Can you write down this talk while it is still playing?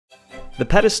The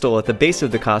pedestal at the base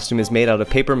of the costume is made out of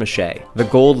paper mache. The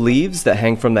gold leaves that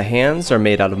hang from the hands are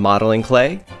made out of modeling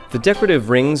clay. The decorative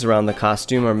rings around the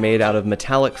costume are made out of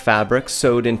metallic fabric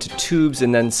sewed into tubes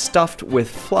and then stuffed with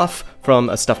fluff from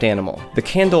a stuffed animal. The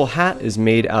candle hat is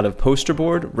made out of poster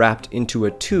board wrapped into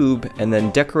a tube and then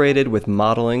decorated with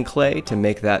modeling clay to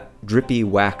make that drippy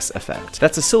wax effect.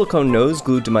 That's a silicone nose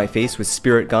glued to my face with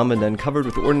spirit gum and then covered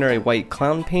with ordinary white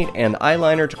clown paint and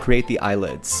eyeliner to create the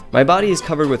eyelids. My body is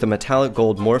covered with a metallic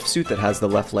gold morph suit that has the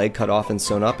left leg cut off and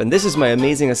sewn up, and this is my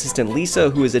amazing assistant Lisa,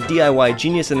 who is a DIY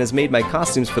genius and has made my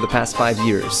costumes for the past 5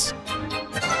 years.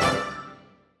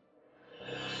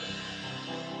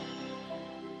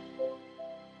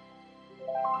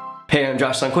 Hey, I'm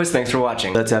Josh Sundquist, thanks for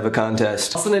watching. Let's have a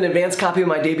contest. Also an advanced copy of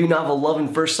my debut novel, Love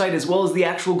at First Sight, as well as the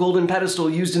actual golden pedestal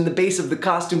used in the base of the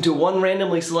costume to one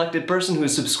randomly selected person who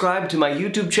is subscribed to my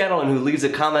YouTube channel and who leaves a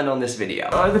comment on this video.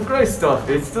 The great stuff,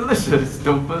 it's delicious.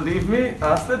 Don't believe me?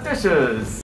 Ask the dishes.